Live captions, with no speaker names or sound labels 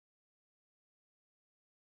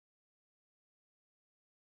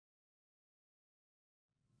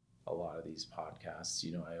a lot of these podcasts,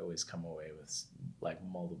 I always come away with like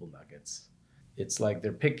multiple nuggets. It's like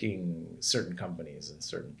they're picking certain companies and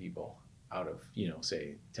certain people out of,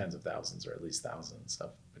 say tens of thousands or at least thousands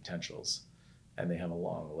of potentials. And they have a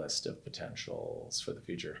long list of potentials for the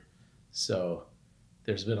future. So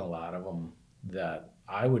there's been a lot of them that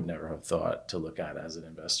I would never have thought to look at as an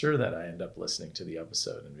investor that I end up listening to the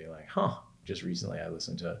episode and being like, just recently I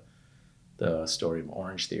listened to the story of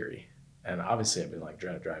Orange Theory. And obviously I've been like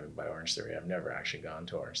driving by Orange Theory. I've never actually gone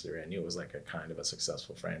to Orange Theory. I knew it was like a kind of a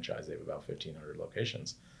successful franchise. They have about 1,500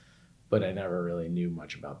 locations, but I never really knew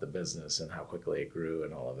much about the business and how quickly it grew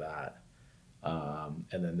and all of that.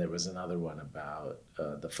 And then there was another one about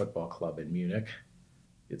the football club in Munich.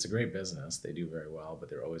 It's a great business. They do very well, but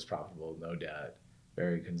they're always profitable, no debt,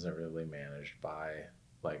 very conservatively managed by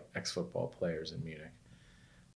like ex-football players in Munich.